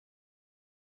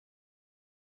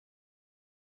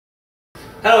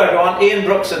Hello everyone, Ian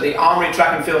Brooks at the Armory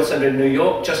Track and Field Centre in New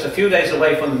York, just a few days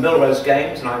away from the Millrose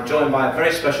Games, and I'm joined by a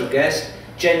very special guest,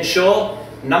 Jen Suhr,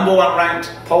 #1 ranked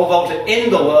pole vaulter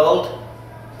in the world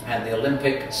and the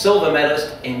Olympic silver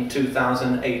medalist in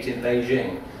 2008 in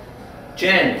Beijing.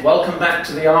 Jen, welcome back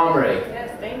to the Armory.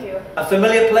 Yes, thank you. A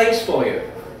familiar place for you?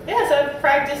 Yes, I've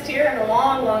practiced here a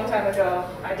long time ago.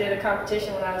 I did a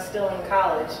competition when I was still in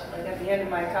college, like at the end of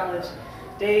my college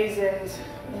days, and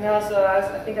so I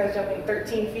think I was jumping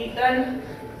 13 feet then.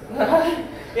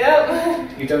 Yep.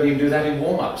 You don't even do that in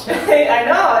warm-ups now. I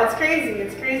know, it's crazy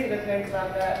to think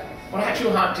about that. What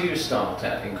actual height do you start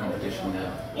at in competition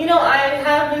now? I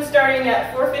have been starting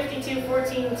at 452,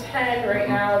 1410 right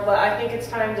now, but I think it's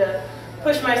time to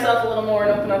push myself a little more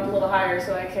and open up a little higher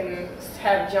so I can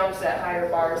have jumps at higher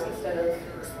bars instead of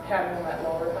having them at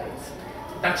lower heights.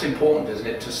 That's important, isn't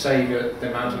it, to save the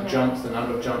amount of jumps, the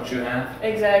number of jumps you have?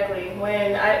 Exactly.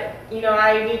 When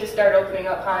I need to start opening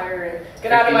up higher and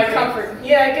get out of my comfort.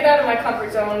 Yeah, get out of my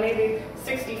comfort zone. Maybe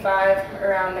 65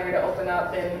 around there to open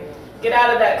up and get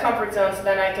out of that comfort zone, so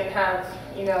then I can have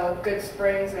good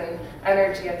springs and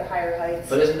energy at the higher heights.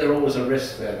 But isn't there always a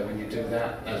risk there that when you do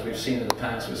that, as we've seen in the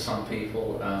past with some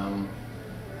people,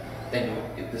 then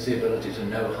there's the ability to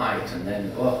no height, and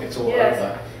then it's all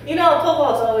over. Pole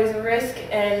vault's always a risk,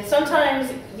 and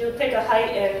sometimes you'll pick a height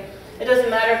and it doesn't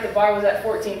matter if the bar was at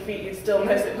 14 feet, you'd still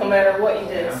miss it no matter what you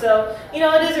did. Yeah. So,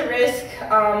 it is a risk,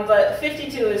 but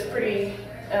 52 is pretty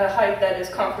height that is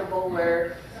comfortable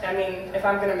where, if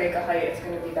I'm going to make a height, it's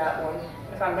going to be that one.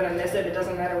 If I'm going to miss it, it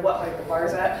doesn't matter what height the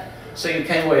bar's at. So you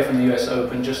came away from the US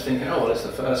Open just thinking, oh, well, it's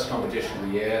the first competition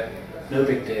of the year, no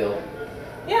big deal.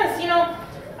 Yes,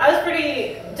 I was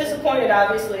pretty disappointed,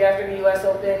 obviously, after the US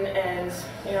Open, and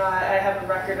I have a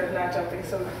record of not jumping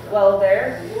so well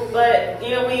there. But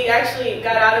we actually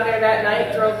got out of there that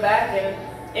night, drove back, and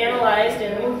analyzed,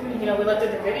 and we looked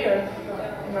at the video,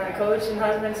 and my coach and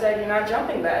husband said, "You're not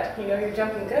jumping bad. You're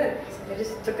jumping good." I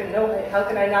just took a note. How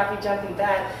can I not be jumping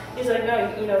bad? He's like,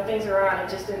 "No, things are on. It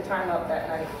just didn't time out that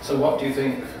night." So what do you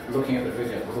think, looking at the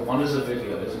video? Well, the one is a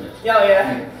video, isn't it? Oh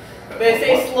yeah. They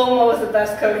say slow-mo is the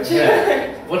best coach.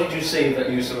 Yeah. What did you see that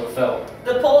you sort of felt?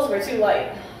 The poles were too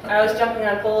light. I was jumping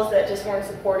on poles that just weren't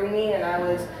supporting me,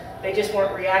 and they just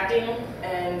weren't reacting,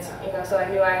 and so I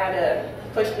knew I had to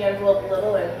push the envelope a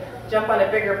little and jump on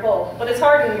a bigger pole. But it's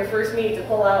hard in your first meet to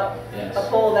pull out a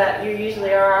pole that you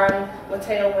usually are on with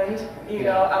tailwind,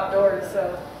 outdoors.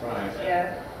 So right.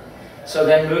 Yeah. So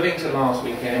then moving to last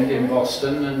weekend in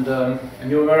Boston,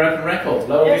 and your American record,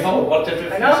 lo and behold, what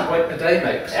difference a weight per day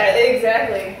makes.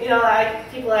 Exactly.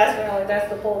 People ask me, that's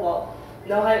the pole vault.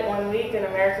 No height one week and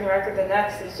American record the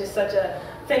next. It's just such a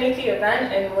finicky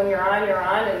event, and when you're on,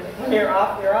 and when you're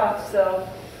off, you're off. So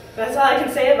that's all I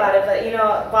can say about it. But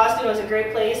Boston was a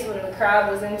great place when the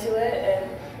crowd was into it, and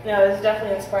it was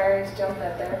definitely inspiring to jump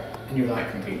out there. And you like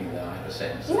competing there, I have a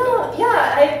sense.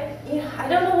 I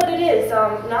don't know what it is.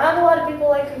 Not a lot of people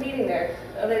like competing there.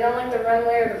 They don't like the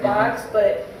runway or the box,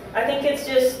 but I think it's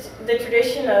just the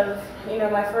tradition of,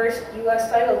 my first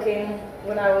U.S. title came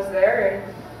when I was there,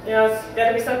 and it's got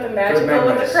to be something magical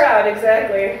with the crowd.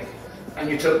 Exactly. And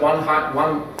you took one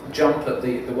jump at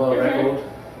the world record.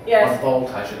 Yes. One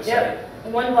vault, I should say.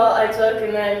 One vault I took,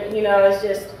 and then it's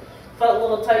just felt a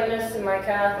little tightness in my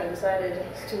calf and decided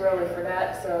it's too early for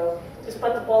that, so just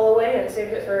put the ball away and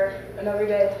saved it for another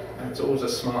day. And it's always a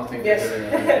smart thing to yes. do in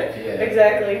an Olympic year.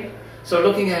 Exactly. So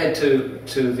looking ahead to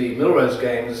the Millrose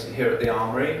Games here at the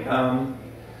Armory,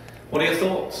 what are your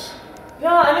thoughts?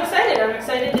 I'm excited. I'm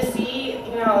excited to see,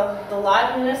 the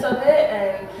liveliness of it,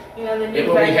 and the new It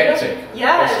will be hectic.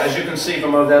 Yes. As you can see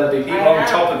from over there, there'll be people on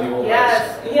top of you always.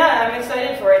 Yes. Yeah, I'm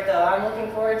excited for it though. I'm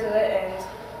looking forward to it, and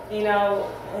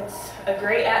it's a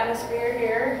great atmosphere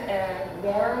here and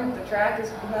warm. The track is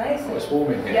nice. Oh, it's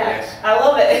warm in here. Yes. I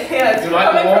love it. Yes.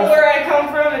 Coming from where I come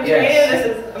from in Japan, this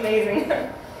is amazing.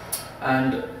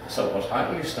 And so what height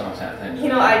will you start at then?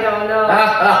 I don't know.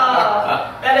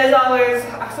 That is always,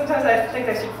 sometimes I think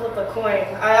I should flip a coin.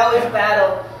 I always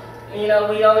battle. We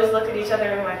always look at each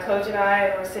other, my coach and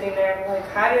we're sitting there and we're like,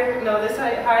 higher? No, this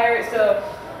height higher. So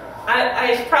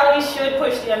I probably should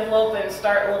push the envelope and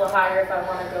start a little higher if I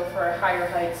want to go for higher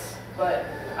heights. But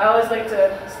I always like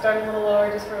to start a little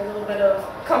lower just for a little bit of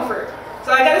comfort.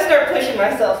 So I got to start pushing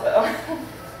myself though.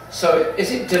 So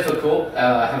is it difficult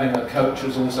having a coach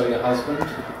who's also your husband,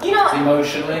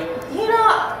 emotionally?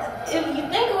 If you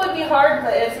think it would be hard,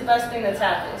 but it's the best thing that's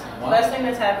happened. Wow. The best thing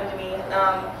that's happened to me.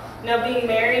 Being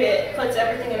married, it puts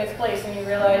everything in its place, and you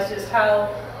realize just how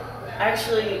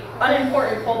actually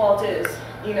unimportant pole vault is,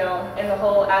 in the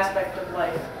whole aspect of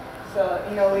life. So,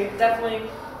 we definitely,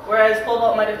 whereas pole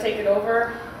vault might have taken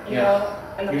over,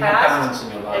 in the you past. have balance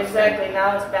in your life. Exactly.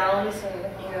 Now it's balance, and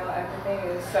everything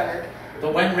is centered.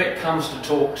 But when Rick comes to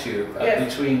talk to you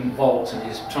between vaults and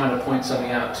he's trying to point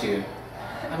something out to you,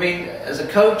 I mean, as a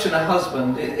coach and a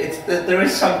husband, there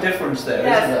is some difference there,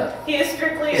 isn't there? He is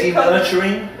strictly Is he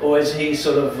nurturing, or is he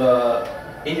sort of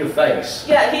in your face?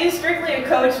 Yeah, he is strictly a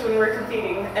coach when we're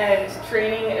competing, and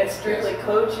training is strictly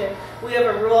coach. And we have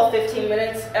a rule: 15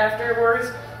 minutes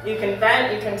afterwards, you can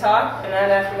vent, you can talk, and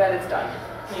then after that, it's done.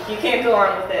 You can't go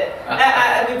on with it.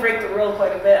 We break the rule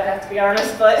quite a bit, I have to be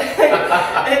honest, but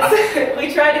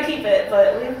we try to keep it.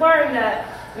 But we've learned that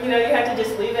you have to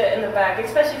just leave it in the back,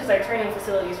 especially because our training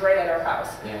facility is right at our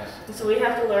house. Yes. And so we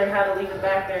have to learn how to leave it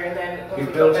back there, and then when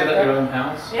You've built it at your own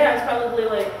house? Yeah, it's probably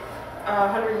like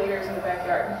 100 meters in the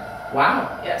backyard.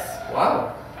 Wow. Yes.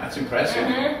 Wow, that's impressive.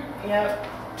 Mm-hmm. Yeah.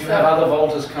 Do you have other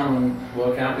vaulters come and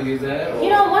work out with you there?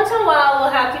 Or? Once in a while we'll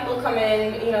have people come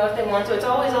in, if they want to. It's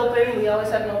always open. We always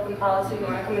have an open policy. You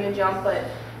want to come in and jump, but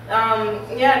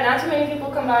not too many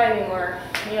people come by anymore.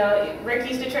 Rick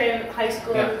used to train high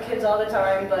school kids all the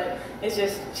time, but it's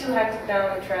just too hectic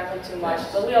now and traveling too much.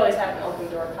 Yes. But we always have an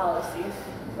open door policy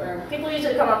where people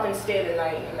usually come up and stay the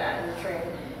night and train.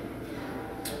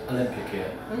 Olympic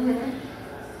year.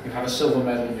 Mm-hmm. You have a silver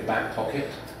medal in your back pocket.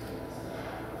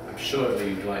 I'm sure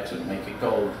you'd like to make it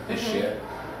gold this year.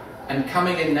 And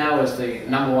coming in now as the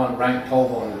 #1 ranked pole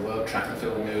vaulter in the world track and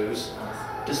field news,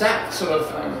 does that sort of,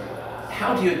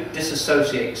 how do you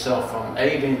disassociate yourself from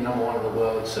being #1 in the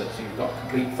world so that you've got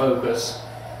complete focus,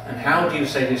 and how do you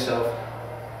say to yourself,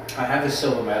 I have this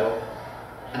silver medal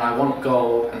and I want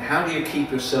gold, and how do you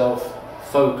keep yourself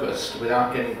focused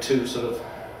without getting too sort of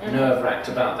nerve-wracked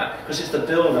about that? Because it's the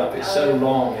build-up, it's so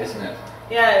long, isn't it?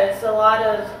 Yeah, it's a lot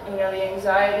of, the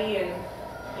anxiety, and,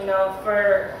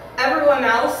 for everyone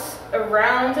else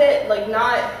around it, like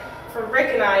not, for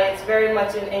Rick and I, it's very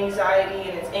much an anxiety,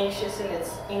 and it's anxious, and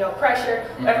it's, pressure.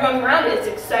 Everyone around it, it's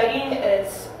exciting,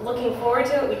 it's looking forward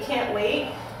to it, we can't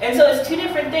wait. And so it's two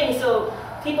different things. So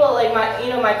people like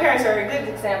my parents are a good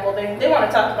example. They want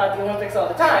to talk about the Olympics all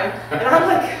the time. And I'm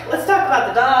like, let's talk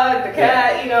about the dog, the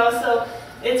cat, so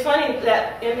it's funny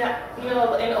that in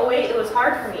 08 it was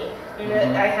hard for me.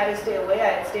 I had to stay away. I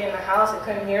had to stay in the house. I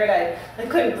couldn't hear it. I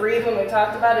couldn't breathe when we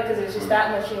talked about it because it was just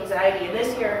that much anxiety. And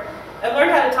this year, I've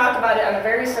learned how to talk about it on a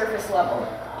very surface level.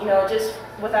 Just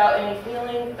without any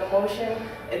feeling, emotion.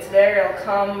 It's there. It'll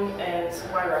come, and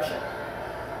why rush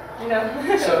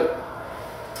it? So,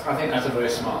 I think that's a very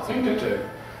smart thing to do.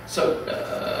 So,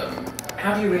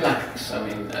 how do you relax? I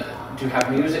mean, do you have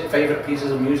music, favorite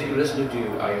pieces of music you listen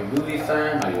to? Are you a movie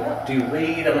fan? Do you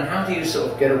read? I mean, how do you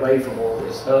sort of get away from all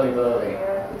this hurly-burly?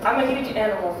 I'm a huge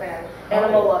animal fan,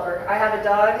 animal lover. I have a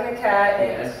dog and a cat,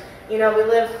 and we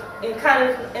live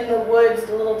in the woods,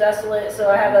 a little desolate. So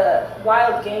I have a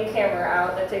wild game camera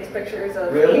out that takes pictures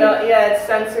of, really? It's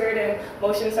censored and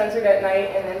motion censored at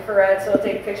night and infrared, so it'll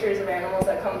take pictures of animals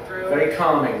that come through. Very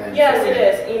calming then. Yes, it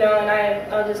is.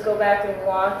 And I'll just go back and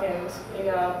walk and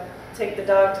take the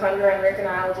dog Tundra, and Rick and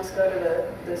I will just go to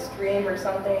the stream or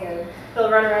something, and he'll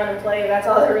run around and play, and that's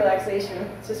all the relaxation.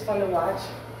 It's just fun to watch.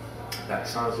 That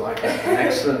sounds like an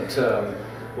excellent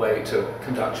way to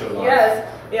conduct your life. Yes,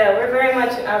 yeah, we're very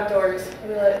much outdoors.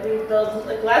 We build,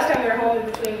 like last time we were home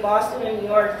between Boston and New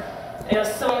York, it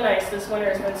was so nice. This winter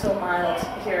has been so mild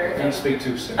here. Don't speak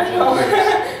too soon. I know.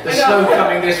 The snow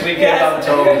coming this weekend, I'm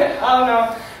told. Oh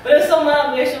no. But it was so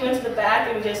mild, we actually went to the back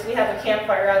and we have a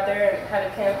campfire out there and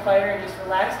had a campfire and just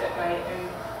relaxed at night.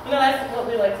 And that's what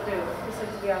we like to do. We just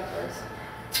like to be outdoors.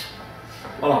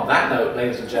 Well, on that note,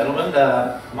 ladies and gentlemen,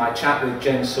 my chat with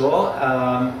Jen Suhr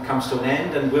comes to an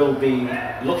end, and we'll be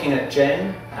looking at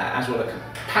Jen, as well as a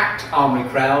packed Armory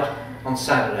crowd on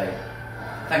Saturday.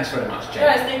 Thanks very much, Jen.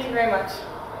 Yes, thank you very much.